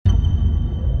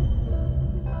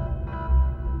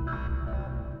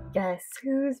Guess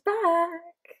who's back?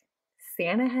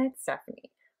 Santa Hat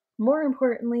Stephanie. More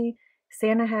importantly,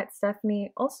 Santa Hat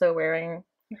Stephanie also wearing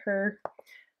her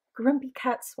Grumpy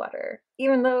Cat sweater,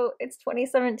 even though it's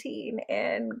 2017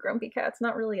 and Grumpy Cat's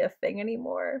not really a thing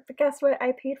anymore. But guess what?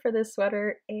 I paid for this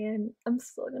sweater and I'm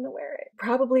still gonna wear it.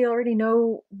 Probably already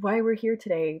know why we're here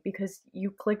today because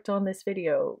you clicked on this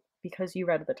video because you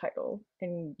read the title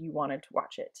and you wanted to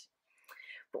watch it.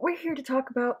 But we're here to talk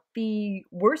about the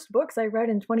worst books I read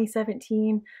in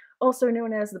 2017, also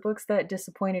known as the books that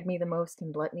disappointed me the most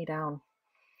and let me down.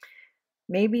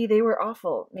 Maybe they were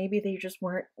awful, maybe they just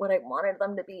weren't what I wanted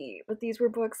them to be, but these were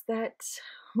books that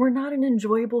were not an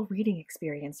enjoyable reading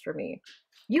experience for me.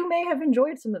 You may have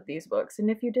enjoyed some of these books,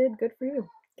 and if you did, good for you.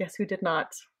 Guess who did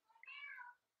not?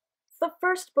 The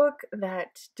first book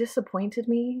that disappointed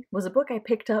me was a book I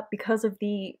picked up because of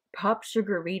the Pop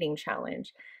Sugar Reading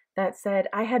Challenge that said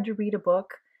I had to read a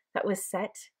book that was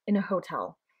set in a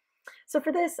hotel. So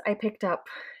for this, I picked up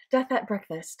Death at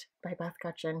Breakfast by Beth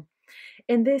Gutcheon.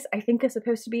 And this, I think, is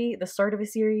supposed to be the start of a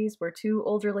series where two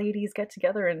older ladies get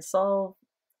together and solve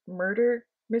murder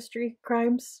mystery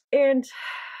crimes. And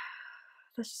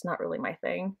that's just not really my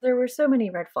thing. There were so many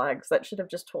red flags that should have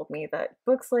just told me that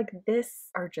books like this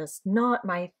are just not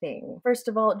my thing. First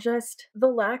of all, just the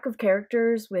lack of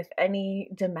characters with any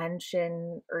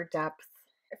dimension or depth.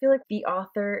 I feel like the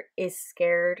author is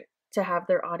scared to have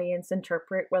their audience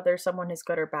interpret whether someone is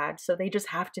good or bad, so they just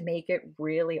have to make it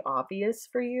really obvious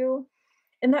for you.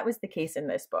 And that was the case in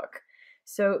this book.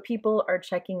 So people are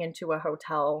checking into a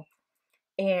hotel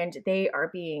and they are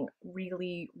being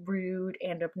really rude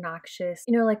and obnoxious.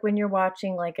 You know, like when you're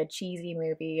watching like a cheesy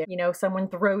movie, you know, someone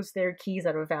throws their keys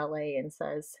at a valet and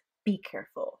says, "Be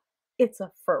careful, it's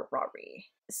a Ferrari."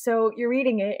 So you're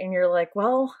reading it and you're like,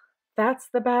 well, that's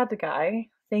the bad guy.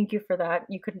 Thank you for that.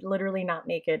 You could literally not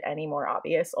make it any more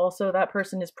obvious. Also, that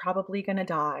person is probably gonna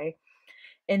die.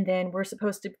 And then we're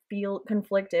supposed to feel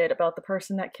conflicted about the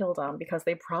person that killed them because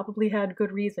they probably had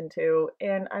good reason to.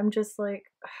 And I'm just like,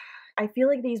 I feel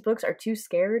like these books are too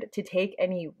scared to take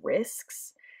any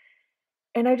risks.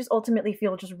 And I just ultimately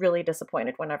feel just really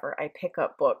disappointed whenever I pick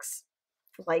up books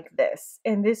like this.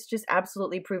 And this just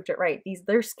absolutely proved it right.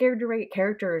 They're scared to write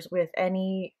characters with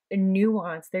any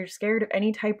nuance. They're scared of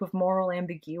any type of moral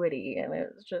ambiguity. And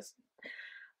it's just,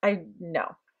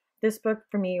 no. This book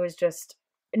for me was just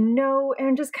no,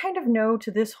 and just kind of no to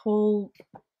this whole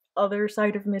other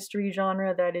side of mystery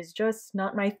genre that is just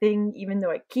not my thing, even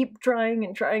though I keep trying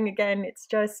and trying again. It's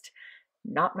just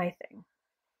not my thing.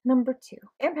 Number 2.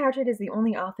 Ann Patchett is the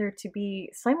only author to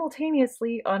be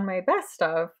simultaneously on my best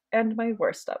of and my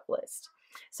worst of list.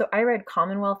 So I read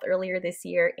Commonwealth earlier this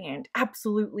year and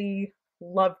absolutely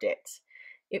loved it.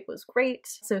 It was great.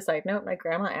 So side note, my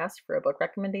grandma asked for a book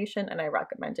recommendation and I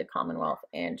recommended Commonwealth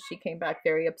and she came back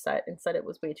very upset and said it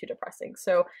was way too depressing.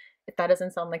 So if that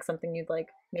doesn't sound like something you'd like,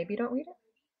 maybe don't read it.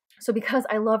 So because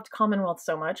I loved Commonwealth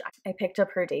so much, I picked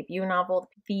up her debut novel,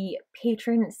 The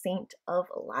Patron Saint of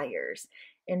Liars.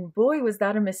 And boy, was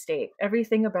that a mistake.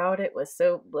 Everything about it was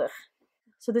so blech.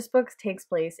 So this book takes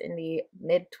place in the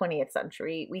mid-20th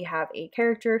century. We have a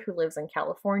character who lives in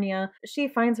California. She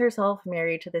finds herself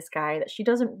married to this guy that she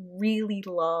doesn't really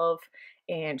love,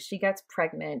 and she gets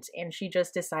pregnant, and she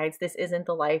just decides this isn't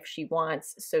the life she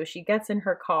wants. So she gets in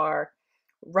her car,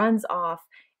 runs off,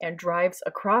 and drives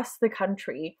across the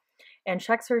country and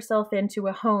checks herself into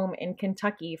a home in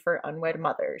Kentucky for unwed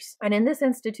mothers. And in this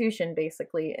institution,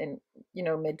 basically in,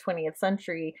 mid-20th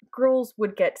century, girls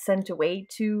would get sent away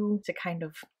to kind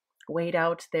of wait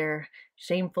out their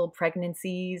shameful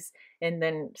pregnancies and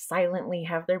then silently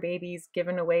have their babies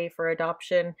given away for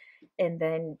adoption and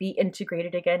then be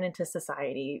integrated again into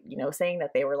society, saying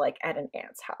that they were like at an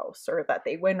aunt's house or that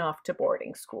they went off to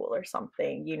boarding school or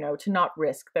something, to not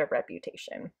risk their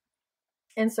reputation.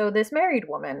 And so this married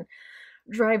woman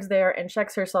drives there and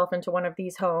checks herself into one of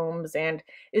these homes and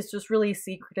is just really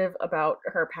secretive about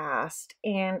her past.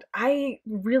 And I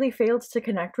really failed to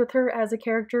connect with her as a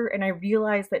character, and I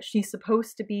realized that she's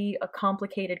supposed to be a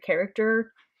complicated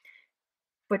character,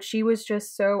 but she was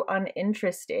just so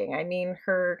uninteresting. I mean,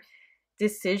 her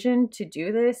decision to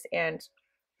do this and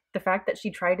the fact that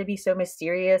she tried to be so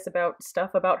mysterious about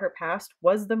stuff about her past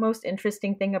was the most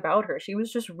interesting thing about her. She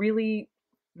was just really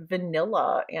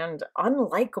vanilla and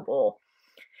unlikable.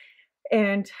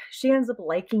 And she ends up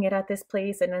liking it at this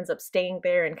place and ends up staying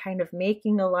there and kind of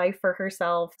making a life for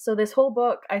herself. So this whole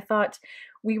book, I thought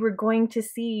we were going to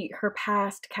see her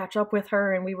past catch up with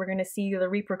her and we were going to see the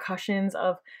repercussions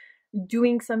of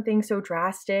doing something so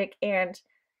drastic, and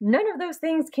none of those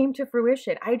things came to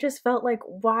fruition. I just felt like,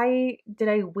 why did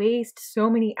I waste so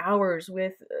many hours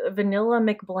with Vanilla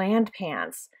McBland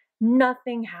pants?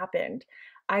 Nothing happened.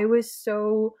 I was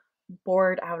so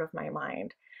bored out of my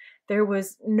mind. There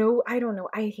was no, I don't know,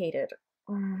 I hated.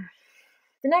 The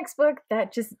next book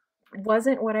that just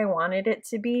wasn't what I wanted it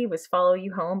to be was Follow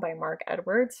You Home by Mark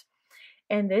Edwards.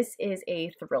 And this is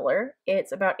a thriller.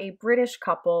 It's about a British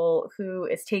couple who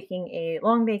is taking a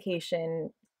long vacation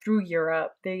through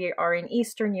Europe. They are in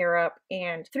Eastern Europe,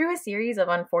 and through a series of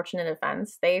unfortunate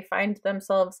events, they find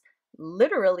themselves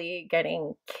literally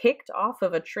getting kicked off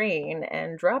of a train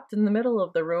and dropped in the middle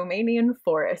of the Romanian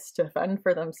forest to fend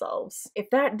for themselves. If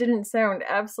that didn't sound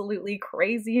absolutely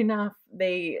crazy enough,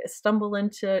 they stumble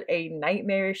into a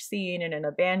nightmarish scene in an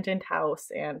abandoned house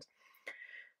and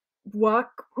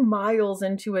walk miles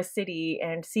into a city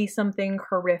and see something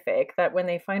horrific that when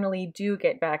they finally do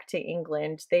get back to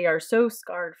England, they are so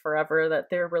scarred forever that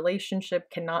their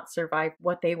relationship cannot survive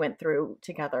what they went through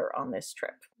together on this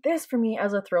trip. This, for me,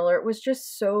 as a thriller, was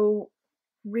just so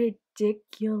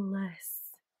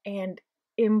ridiculous and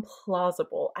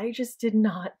implausible. I just did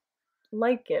not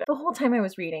like it. The whole time I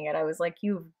was reading it, I was like,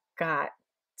 you've got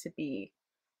to be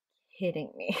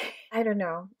hitting me. I don't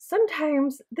know.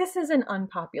 Sometimes this is an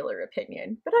unpopular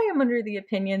opinion, but I am under the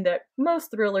opinion that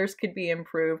most thrillers could be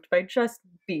improved by just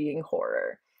being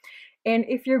horror. And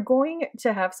if you're going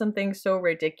to have something so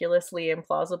ridiculously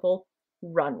implausible,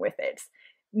 run with it.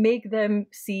 Make them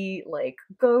see like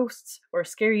ghosts or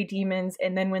scary demons,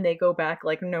 and then when they go back,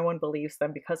 like no one believes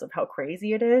them because of how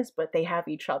crazy it is, but they have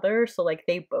each other, so like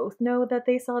they both know that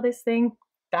they saw this thing.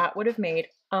 That would have made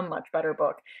a much better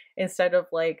book instead of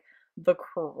like the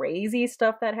crazy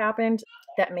stuff that happened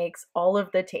that makes all of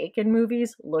the Taken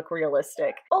movies look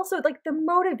realistic. Also, like the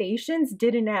motivations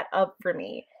didn't add up for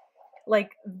me.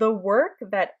 Like the work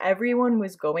that everyone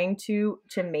was going to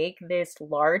make this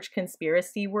large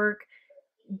conspiracy work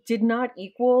did not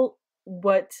equal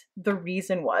what the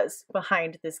reason was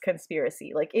behind this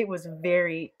conspiracy. Like it was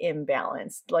very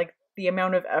imbalanced. Like the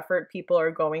amount of effort people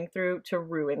are going through to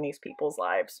ruin these people's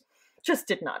lives just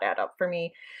did not add up for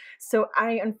me. So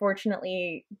I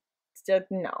unfortunately said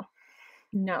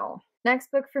no.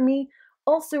 Next book for me,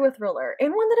 also a thriller,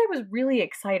 and one that I was really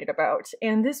excited about.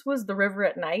 And this was The River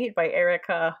at Night by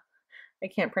Erica, I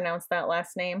can't pronounce that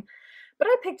last name. But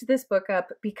I picked this book up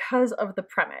because of the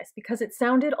premise, because it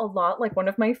sounded a lot like one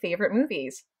of my favorite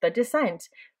movies, The Descent.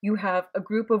 You have a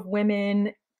group of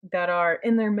women that are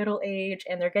in their middle age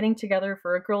and they're getting together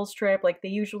for a girls' trip like they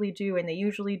usually do, and they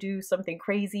usually do something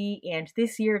crazy. And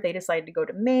this year they decide to go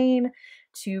to Maine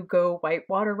to go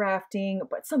whitewater rafting,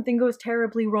 but something goes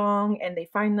terribly wrong and they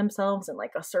find themselves in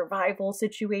like a survival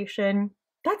situation.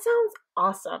 That sounds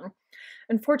awesome.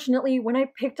 Unfortunately, when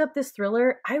I picked up this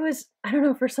thriller, I don't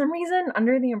know, for some reason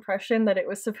under the impression that it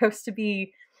was supposed to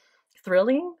be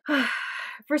thrilling.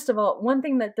 First of all, one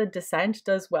thing that The Descent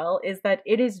does well is that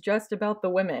it is just about the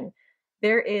women.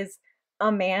 There is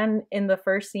a man in the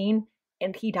first scene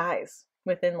and he dies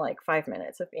within like 5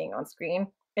 minutes of being on screen.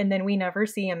 And then we never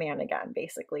see a man again,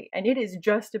 basically. And it is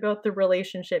just about the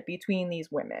relationship between these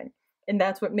women. And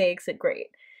that's what makes it great.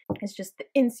 It's just the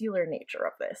insular nature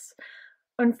of this.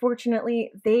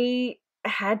 Unfortunately, they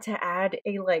had to add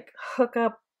a like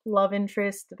hookup love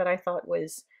interest that I thought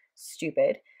was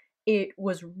stupid. It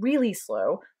was really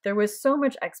slow. There was so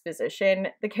much exposition.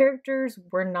 The characters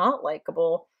were not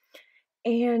likable.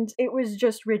 And it was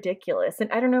just ridiculous.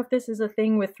 And I don't know if this is a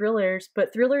thing with thrillers,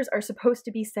 but thrillers are supposed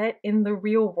to be set in the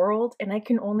real world, and I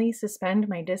can only suspend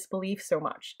my disbelief so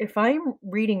much. If I'm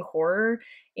reading horror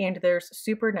and there's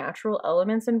supernatural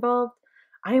elements involved,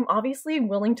 I am obviously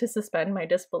willing to suspend my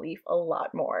disbelief a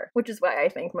lot more, which is why I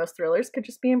think most thrillers could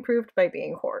just be improved by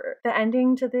being horror. The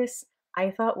ending to this, I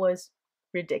thought, was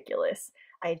ridiculous.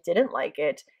 I didn't like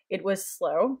it. It was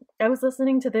slow. I was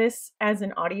listening to this as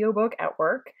an audiobook at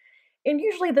work. And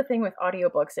usually the thing with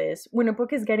audiobooks is when a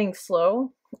book is getting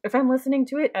slow, if I'm listening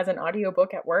to it as an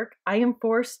audiobook at work, I am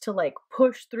forced to like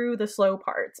push through the slow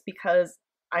parts because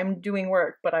I'm doing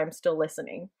work, but I'm still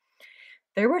listening.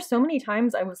 There were so many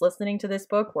times I was listening to this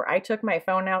book where I took my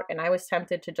phone out and I was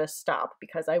tempted to just stop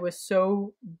because I was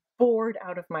so bored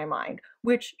out of my mind,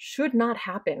 which should not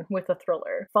happen with a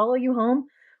thriller. Follow You Home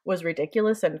was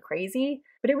ridiculous and crazy,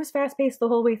 but it was fast-paced the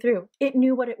whole way through. It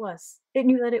knew what it was. It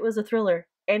knew that it was a thriller,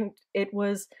 and it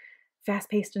was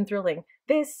fast-paced and thrilling.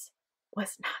 This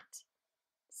was not.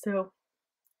 So,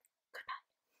 goodbye.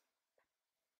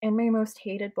 And my most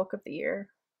hated book of the year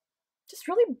just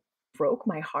really broke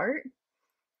my heart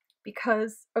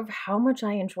because of how much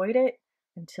I enjoyed it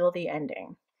until the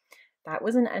ending. That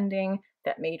was an ending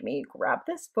that made me grab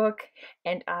this book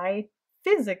and I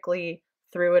physically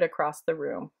threw it across the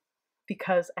room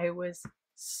because I was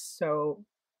so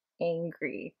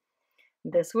angry.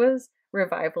 This was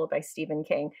Revival by Stephen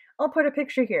King. I'll put a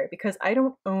picture here because I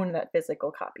don't own that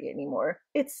physical copy anymore.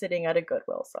 It's sitting at a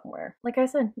Goodwill somewhere. Like I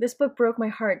said, this book broke my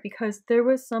heart because there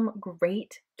was some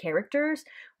great characters.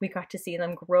 We got to see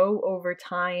them grow over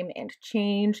time and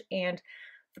change, and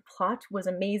the plot was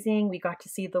amazing. We got to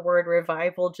see the word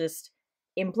revival just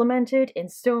implemented in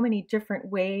so many different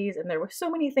ways, and there were so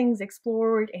many things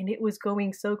explored, and it was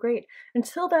going so great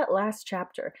until that last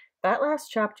chapter. That last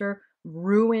chapter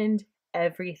ruined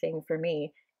everything for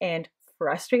me and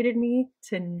frustrated me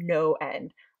to no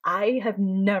end. I have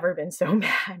never been so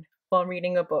mad while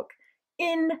reading a book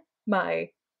in my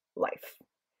life.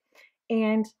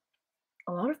 And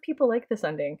a lot of people like this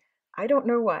ending. I don't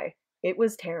know why. It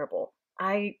was terrible.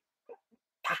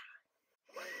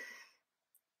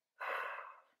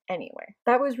 Anyway,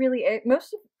 that was really it.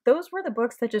 Most of those were the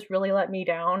books that just really let me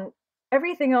down.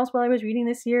 Everything else while I was reading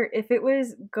this year, if it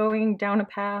was going down a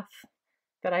path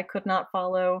that I could not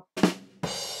follow,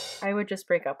 I would just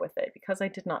break up with it because I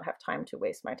did not have time to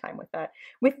waste my time with that.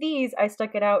 With these, I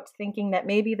stuck it out thinking that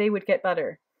maybe they would get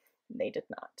better. They did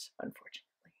not, unfortunately.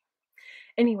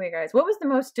 Anyway, guys, what was the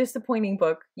most disappointing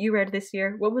book you read this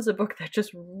year? What was a book that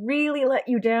just really let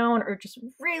you down or just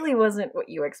really wasn't what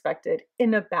you expected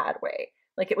in a bad way?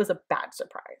 Like it was a bad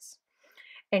surprise.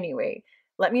 Anyway,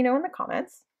 let me know in the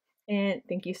comments. And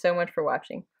thank you so much for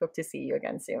watching. Hope to see you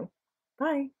again soon.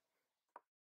 Bye.